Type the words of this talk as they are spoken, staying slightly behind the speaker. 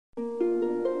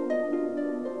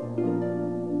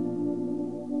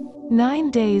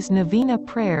9 Days Novena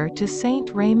Prayer to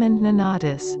Saint Raymond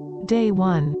NONNATUS, Day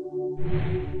 1.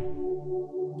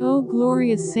 O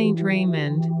glorious Saint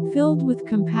Raymond, filled with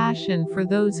compassion for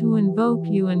those who invoke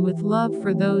you and with love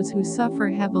for those who suffer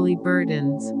heavily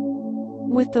burdens.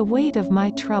 With the weight of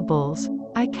my troubles,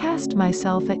 I cast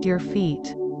myself at your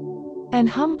feet, and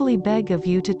humbly beg of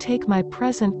you to take my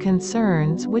present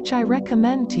concerns which I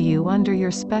recommend to you under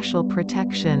your special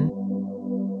protection.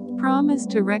 Promise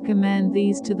to recommend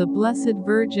these to the Blessed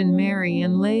Virgin Mary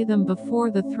and lay them before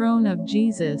the throne of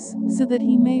Jesus, so that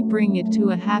he may bring it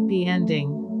to a happy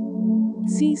ending.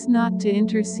 Cease not to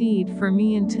intercede for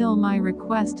me until my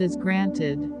request is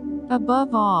granted.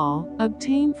 Above all,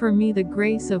 obtain for me the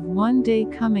grace of one day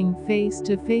coming face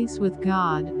to face with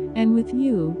God, and with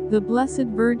you, the Blessed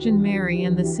Virgin Mary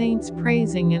and the saints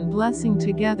praising and blessing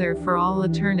together for all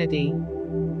eternity.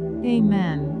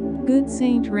 Amen. Good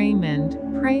Saint Raymond,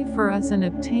 pray for us and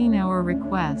obtain our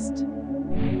request.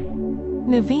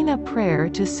 Novena Prayer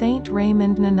to Saint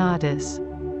Raymond NONNATUS,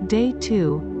 Day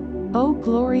 2. O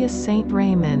glorious Saint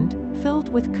Raymond, filled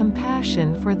with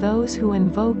compassion for those who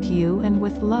invoke you and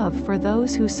with love for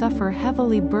those who suffer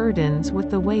heavily burdens with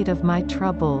the weight of my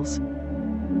troubles,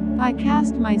 I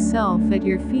cast myself at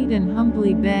your feet and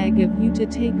humbly beg of you to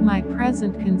take my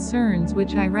present concerns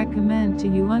which I recommend to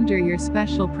you under your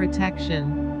special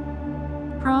protection.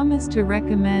 Promise to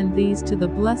recommend these to the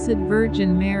Blessed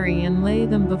Virgin Mary and lay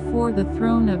them before the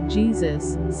throne of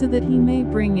Jesus, so that he may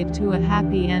bring it to a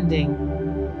happy ending.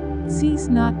 Cease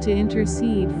not to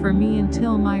intercede for me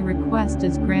until my request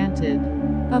is granted.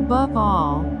 Above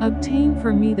all, obtain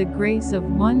for me the grace of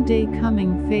one day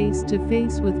coming face to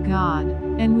face with God,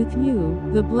 and with you,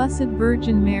 the Blessed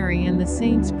Virgin Mary and the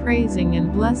saints praising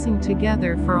and blessing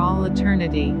together for all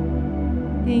eternity.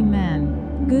 Amen.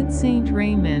 Good Saint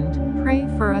Raymond, pray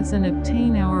for us and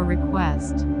obtain our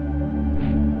request.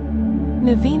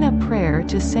 Novena Prayer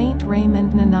to Saint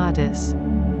Raymond NONNATUS,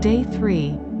 Day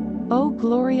 3. O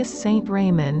glorious Saint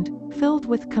Raymond, filled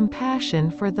with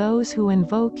compassion for those who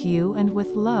invoke you and with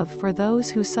love for those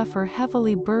who suffer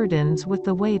heavily burdens with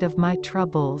the weight of my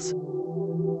troubles,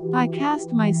 I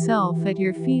cast myself at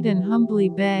your feet and humbly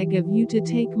beg of you to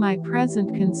take my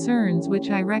present concerns which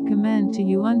I recommend to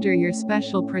you under your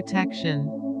special protection.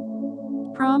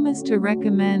 Promise to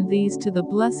recommend these to the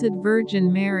Blessed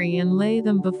Virgin Mary and lay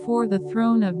them before the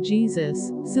throne of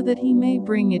Jesus, so that he may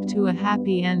bring it to a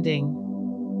happy ending.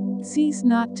 Cease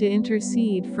not to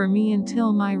intercede for me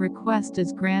until my request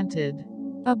is granted.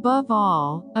 Above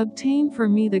all, obtain for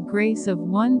me the grace of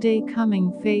one day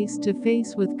coming face to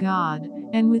face with God,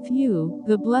 and with you,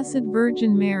 the Blessed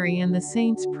Virgin Mary and the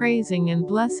saints praising and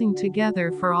blessing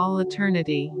together for all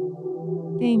eternity.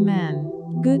 Amen.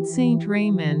 Good Saint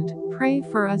Raymond, pray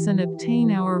for us and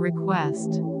obtain our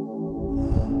request.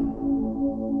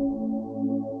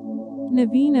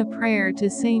 Novena Prayer to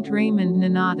Saint Raymond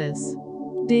NONNATUS,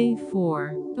 Day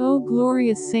 4. O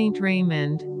glorious Saint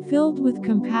Raymond, filled with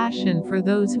compassion for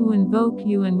those who invoke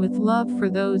you and with love for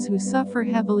those who suffer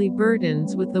heavily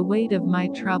burdens with the weight of my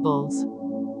troubles,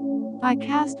 I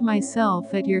cast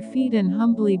myself at your feet and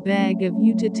humbly beg of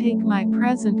you to take my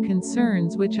present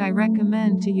concerns which I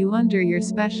recommend to you under your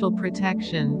special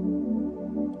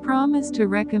protection. Promise to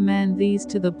recommend these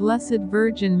to the Blessed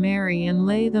Virgin Mary and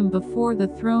lay them before the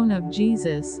throne of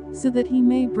Jesus, so that he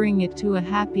may bring it to a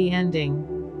happy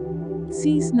ending.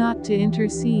 Cease not to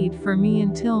intercede for me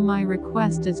until my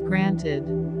request is granted.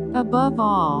 Above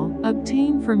all,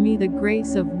 obtain for me the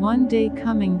grace of one day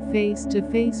coming face to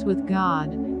face with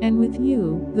God, and with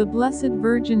you, the Blessed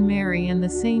Virgin Mary and the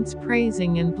saints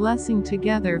praising and blessing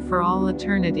together for all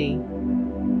eternity.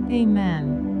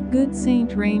 Amen. Good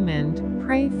Saint Raymond,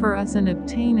 pray for us and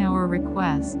obtain our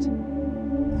request.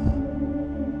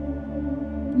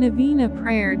 Novena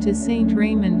Prayer to Saint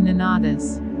Raymond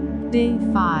NONNATUS, Day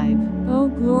 5. O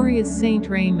glorious Saint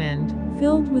Raymond,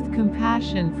 filled with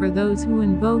compassion for those who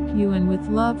invoke you and with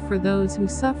love for those who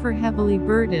suffer heavily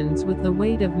burdens with the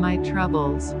weight of my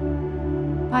troubles,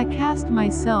 I cast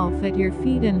myself at your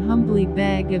feet and humbly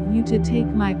beg of you to take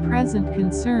my present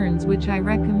concerns which I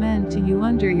recommend to you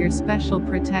under your special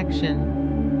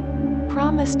protection.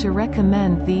 Promise to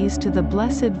recommend these to the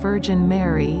Blessed Virgin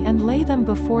Mary and lay them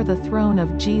before the throne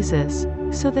of Jesus,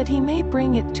 so that he may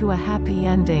bring it to a happy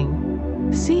ending.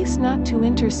 Cease not to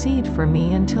intercede for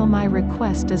me until my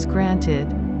request is granted.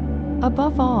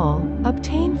 Above all,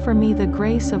 obtain for me the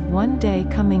grace of one day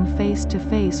coming face to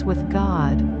face with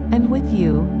God, and with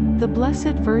you, the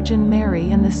Blessed Virgin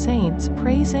Mary and the saints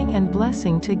praising and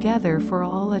blessing together for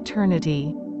all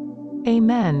eternity.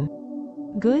 Amen.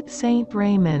 Good Saint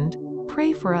Raymond,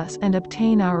 pray for us and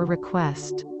obtain our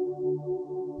request.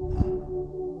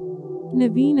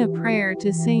 Novena Prayer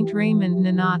to Saint Raymond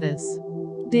Nonatus.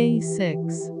 Day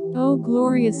 6. O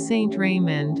glorious Saint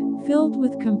Raymond, filled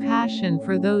with compassion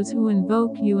for those who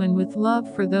invoke you and with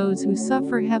love for those who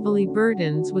suffer heavily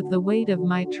burdens with the weight of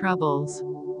my troubles,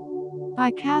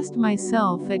 I cast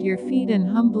myself at your feet and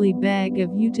humbly beg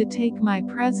of you to take my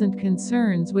present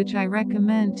concerns which I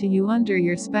recommend to you under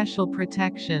your special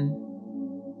protection.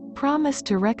 Promise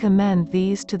to recommend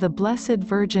these to the Blessed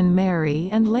Virgin Mary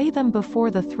and lay them before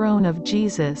the throne of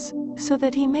Jesus, so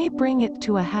that he may bring it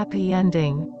to a happy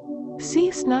ending.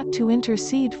 Cease not to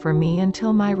intercede for me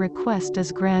until my request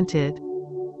is granted.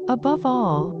 Above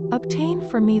all, obtain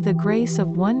for me the grace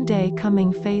of one day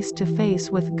coming face to face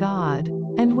with God,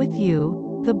 and with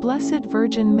you, the Blessed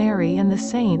Virgin Mary and the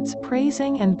saints,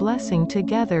 praising and blessing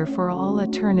together for all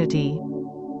eternity.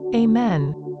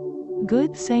 Amen.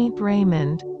 Good Saint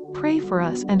Raymond, pray for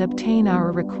us and obtain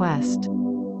our request.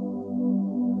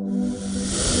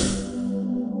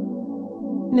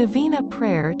 Novena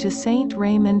Prayer to Saint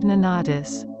Raymond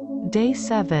Nonatus. Day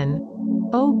 7.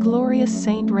 O glorious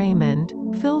Saint Raymond,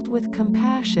 filled with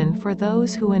compassion for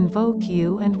those who invoke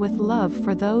you and with love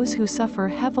for those who suffer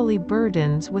heavily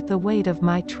burdens with the weight of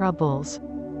my troubles,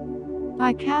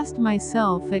 I cast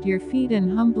myself at your feet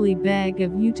and humbly beg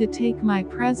of you to take my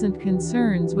present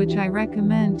concerns which I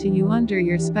recommend to you under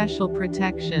your special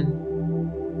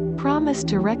protection. Promise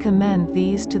to recommend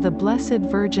these to the Blessed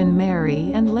Virgin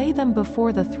Mary and lay them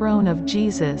before the throne of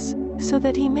Jesus, so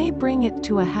that he may bring it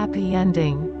to a happy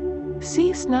ending.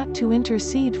 Cease not to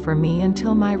intercede for me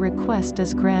until my request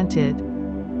is granted.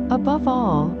 Above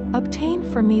all, obtain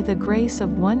for me the grace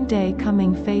of one day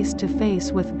coming face to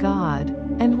face with God,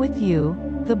 and with you,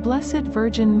 the Blessed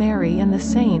Virgin Mary and the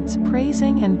saints,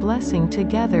 praising and blessing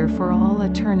together for all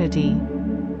eternity.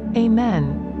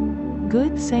 Amen.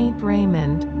 Good Saint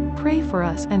Raymond, pray for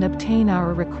us and obtain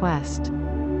our request.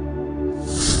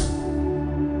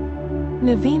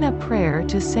 Novena Prayer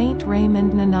to Saint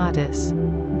Raymond Nonatus.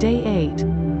 Day 8.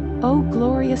 O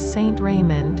glorious Saint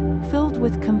Raymond, filled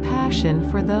with compassion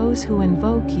for those who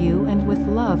invoke you and with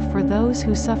love for those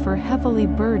who suffer heavily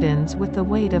burdens with the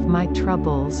weight of my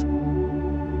troubles,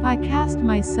 I cast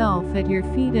myself at your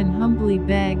feet and humbly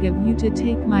beg of you to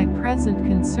take my present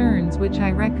concerns which I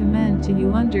recommend to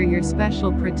you under your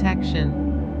special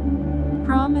protection.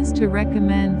 Promise to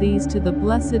recommend these to the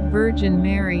Blessed Virgin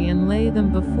Mary and lay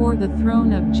them before the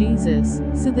throne of Jesus,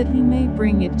 so that he may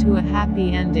bring it to a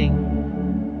happy ending.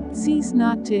 Cease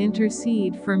not to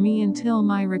intercede for me until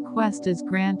my request is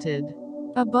granted.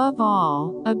 Above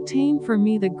all, obtain for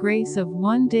me the grace of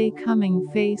one day coming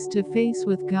face to face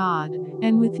with God,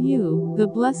 and with you, the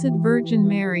Blessed Virgin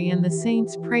Mary and the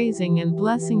saints, praising and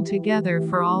blessing together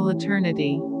for all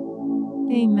eternity.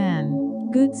 Amen.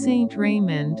 Good Saint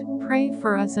Raymond, pray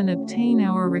for us and obtain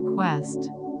our request.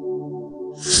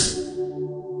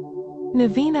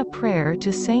 Novena Prayer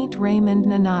to Saint Raymond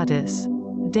Nonatus.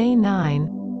 Day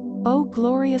 9. O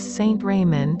glorious Saint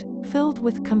Raymond, filled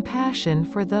with compassion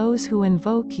for those who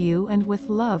invoke you and with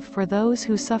love for those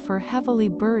who suffer heavily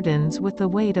burdens with the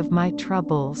weight of my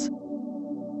troubles,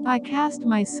 I cast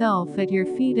myself at your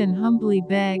feet and humbly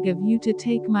beg of you to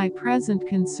take my present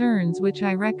concerns which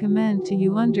I recommend to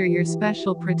you under your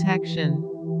special protection.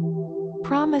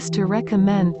 Promise to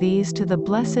recommend these to the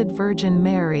Blessed Virgin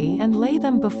Mary and lay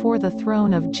them before the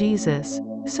throne of Jesus,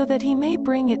 so that he may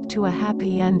bring it to a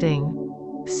happy ending.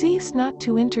 Cease not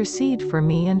to intercede for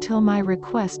me until my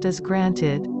request is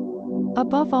granted.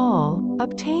 Above all,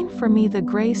 obtain for me the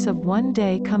grace of one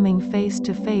day coming face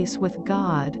to face with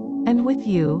God, and with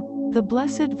you, the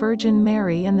Blessed Virgin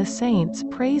Mary and the saints,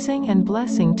 praising and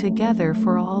blessing together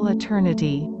for all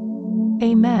eternity.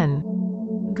 Amen.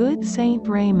 Good Saint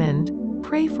Raymond,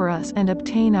 pray for us and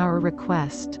obtain our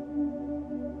request.